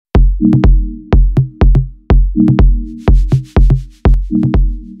What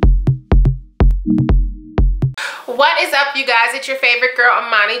is up, you guys? It's your favorite girl,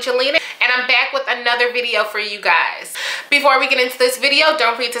 IMANIJELENA, and I'm back with another video for you guys. Before we get into this video,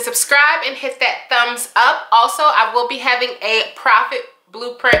 don't forget to subscribe and hit that thumbs up. Also, I will be having a profit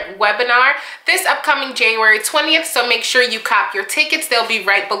blueprint webinar this upcoming January 20th, so make sure you cop your tickets. They'll be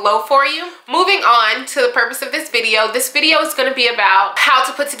right below for you. Moving on to the purpose of this video is going to be about how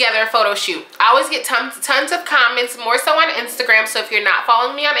to put together a photo shoot. I always get tons of comments, more so on Instagram, so if you're not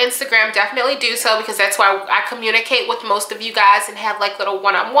following me on Instagram, definitely do so, because that's why I communicate with most of you guys and have like little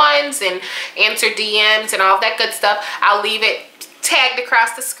one-on-ones and answer DMs and all that good stuff. I'll leave it tagged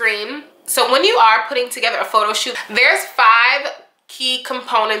across the screen. So when you are putting together a photo shoot, there's 5 key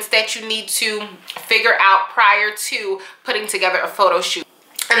components that you need to figure out prior to putting together a photo shoot.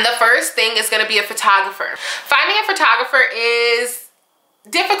 And the first thing is going to be a photographer. Finding a photographer is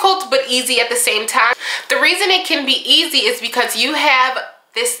difficult but easy at the same time. The reason it can be easy is because you have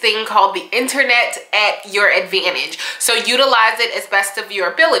this thing called the internet at your advantage, so utilize it as best of your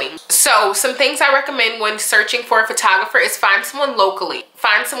ability. So some things I recommend when searching for a photographer is find someone locally.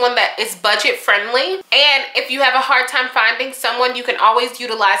 Find someone that is budget friendly, and if you have a hard time finding someone, you can always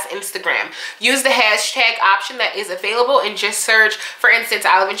utilize Instagram. Use the hashtag option that is available and just search. For instance,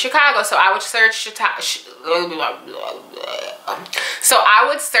 I live in Chicago, so I would search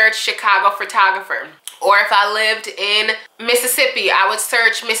Chicago photographer. Or if I lived in Mississippi, I would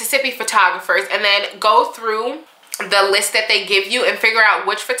search Mississippi photographers and then go through the list that they give you and figure out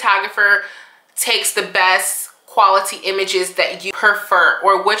which photographer takes the best quality images that you prefer,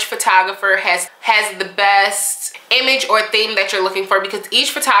 or which photographer has the best image or theme that you're looking for, because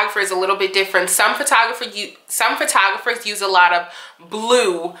each photographer is a little bit different. Some photographers use a lot of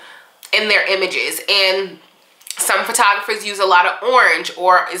blue in their images, and some photographers use a lot of orange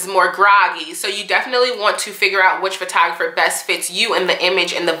or is more groggy. So you definitely want to figure out which photographer best fits you and the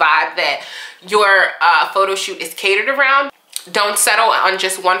image and the vibe that your photo shoot is catered around. Don't settle on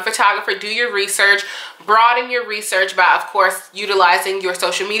just one photographer. Do your research. Broaden your research by, of course, utilizing your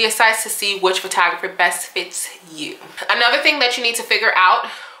social media sites to see which photographer best fits you. Another thing that you need to figure out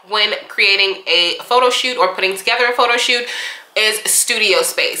when creating a photo shoot or putting together a photo shoot is studio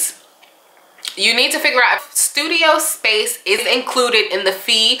space. You need to figure out if studio space is included in the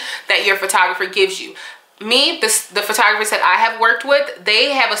fee that your photographer gives you. The photographers that I have worked with,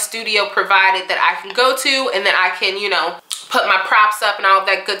 they have a studio provided that I can go to, and then I can, you know, put my props up and all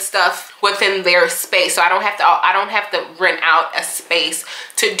that good stuff within their space. So I don't have to rent out a space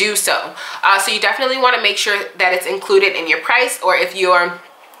to do so. So you definitely want to make sure that it's included in your price, or if your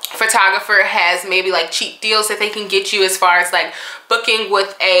photographer has maybe like cheap deals that they can get you as far as like booking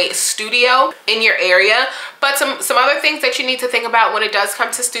with a studio in your area. But some other things that you need to think about when it does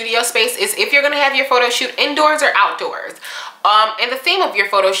come to studio space is if you're going to have your photo shoot indoors or outdoors, and the theme of your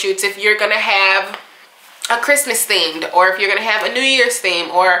photo shoots, if you're going to have a Christmas themed, or if you're going to have a New Year's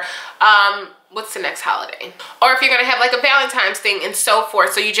theme, or what's the next holiday, or if you're going to have like a Valentine's thing and so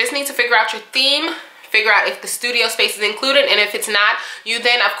forth. So you just need to figure out your theme, figure out if the studio space is included, and if it's not, you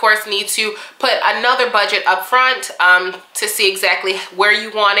then of course need to put another budget up front to see exactly where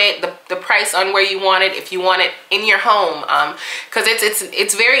you want it, the price on where you want it, if you want it in your home, because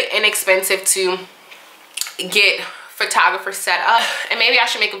it's very inexpensive to get photographers set up. And maybe I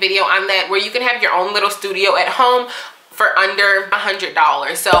should make a video on that, where you can have your own little studio at home for under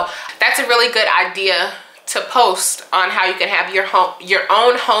 $100. So that's a really good idea to post on how you can have your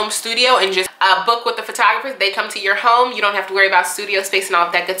own home studio and just book with the photographers. They come to your home. You don't have to worry about studio space and all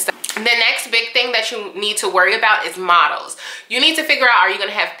of that good stuff. The next big thing that you need to worry about is models. You need to figure out, are you going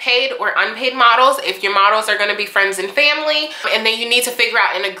to have paid or unpaid models? If your models are going to be friends and family, and then you need to figure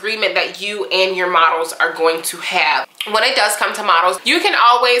out an agreement that you and your models are going to have. When it does come to models, you can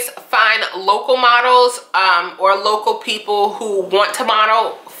always find local models or local people who want to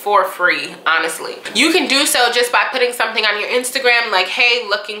model for free. Honestly, you can do so just by putting something on your Instagram like, hey,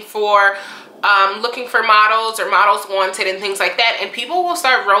 looking for models, or models wanted, and things like that, and people will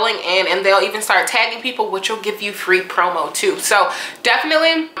start rolling in, and they'll even start tagging people, which will give you free promo too. So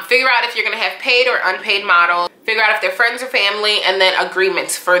definitely figure out if you're going to have paid or unpaid models. Figure out if they're friends or family, and then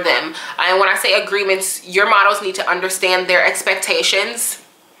agreements for them. And when I say agreements, your models need to understand their expectations.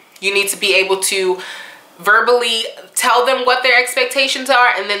 You need to be able to verbally tell them what their expectations are,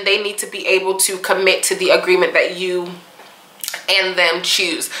 and then they need to be able to commit to the agreement that you and them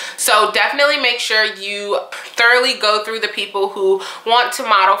choose. So definitely make sure you thoroughly go through the people who want to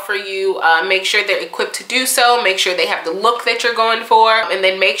model for you. Make sure they're equipped to do so. Make sure they have the look that you're going for, and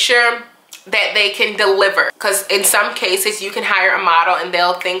then make sure that they can deliver, because in some cases you can hire a model and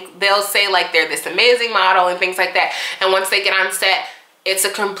they'll say like they're this amazing model and things like that, and once they get on set it's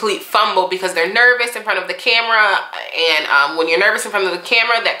a complete fumble because they're nervous in front of the camera, and when you're nervous in front of the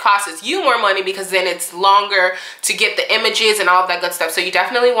camera, that costs you more money because then it's longer to get the images and all of that good stuff. So you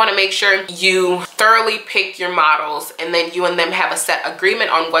definitely want to make sure you thoroughly pick your models, and then you and them have a set agreement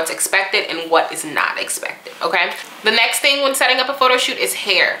on what's expected and what is not expected, okay? The next thing when setting up a photo shoot is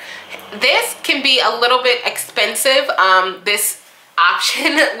hair. This can be a little bit expensive, this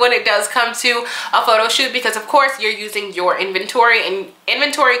option when it does come to a photo shoot, because of course you're using your inventory, and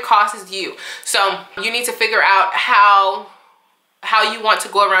inventory costs you. So you need to figure out how you want to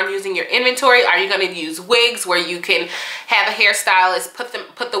go around using your inventory. Are you going to use wigs where you can have a hairstylist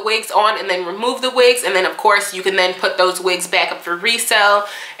put the wigs on and then remove the wigs, and then of course you can then put those wigs back up for resale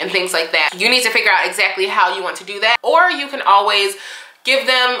and things like that. You need to figure out exactly how you want to do that, or you can always give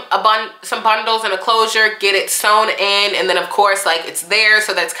them some bundles and a closure, get it sewn in, and then of course like it's there,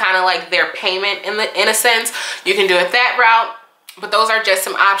 so that's kind of like their payment in a sense. You can do it that route. But those are just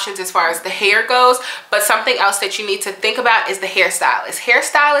some options as far as the hair goes. But something else that you need to think about is the hairstylist.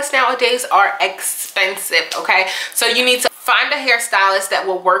 Hairstylists nowadays are expensive, okay? So you need to find a hairstylist that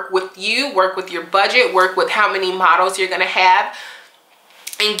will work with you, work with your budget, work with how many models you're gonna have,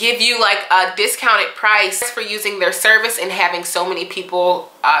 and give you like a discounted price for using their service and having so many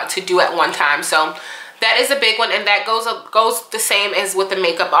people to do at one time. So that is a big one, and that goes the same as with the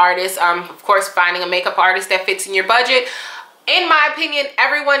makeup artist. Of course, finding a makeup artist that fits in your budget. In my opinion,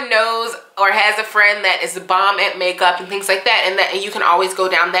 everyone knows or has a friend that is a bomb at makeup and things like that, and you can always go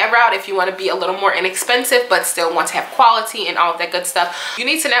down that route if you want to be a little more inexpensive but still want to have quality and all of that good stuff. You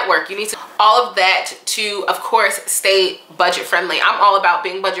need to network. You need to all of that to, of course, stay budget friendly. I'm all about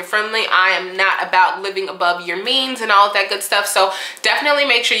being budget friendly. I am not about living above your means and all of that good stuff. So definitely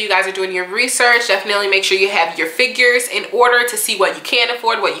make sure you guys are doing your research. Definitely make sure you have your figures in order to see what you can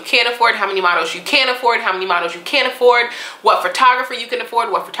afford, what you can't afford, how many models you can afford, how many models you can't afford, what photographer you can afford,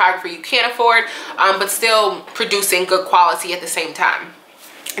 what photographer you can't afford, but still producing good quality at the same time.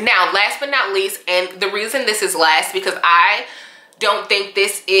 Now, last but not least, and the reason this is last because I don't think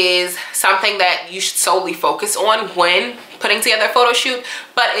this is something that you should solely focus on when putting together a photo shoot,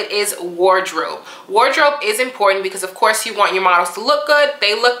 but it is wardrobe. Wardrobe is important because of course you want your models to look good,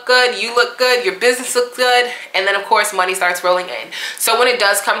 they look good, you look good, your business looks good, and then of course money starts rolling in. So when it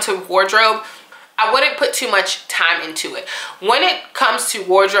does come to wardrobe, I wouldn't put too much time into it. When it comes to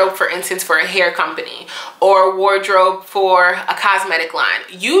wardrobe, for instance, for a hair company or wardrobe for a cosmetic line,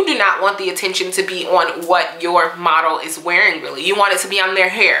 you do not want the attention to be on what your model is wearing really. You want it to be on their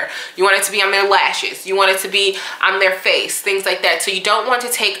hair. You want it to be on their lashes. You want it to be on their face, things like that. So you don't want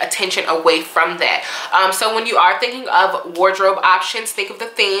to take attention away from that. So when you are thinking of wardrobe options, think of the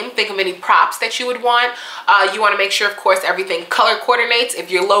theme, think of any props that you would want. You want to make sure, of course, everything color coordinates.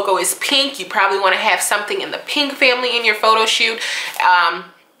 If your logo is pink, you probably want to have something in the pink family in your photo shoot.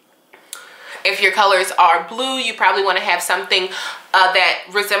 If your colors are blue, you probably want to have something that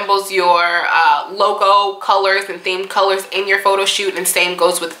resembles your logo colors and themed colors in your photo shoot, and same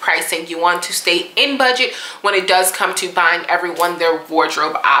goes with pricing. You want to stay in budget when it does come to buying everyone their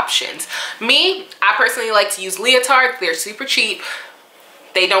wardrobe options. Me, I personally like to use leotards. They're super cheap.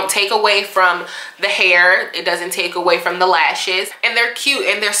 They don't take away from the hair. It doesn't take away from the lashes. And they're cute,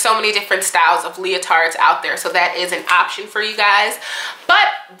 and there's so many different styles of leotards out there. So that is an option for you guys. But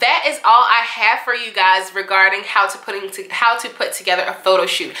that is all I have for you guys regarding how to put together a photo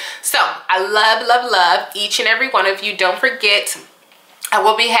shoot. So I love each and every one of you. Don't forget, I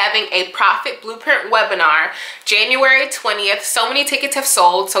will be having a profit blueprint webinar January 20th. So many tickets have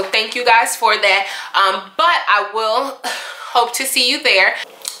sold, so thank you guys for that. But I will hope to see you there.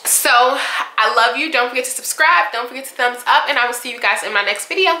 So I love you. Don't forget to subscribe. Don't forget to thumbs up, and I will see you guys in my next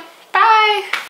video. Bye.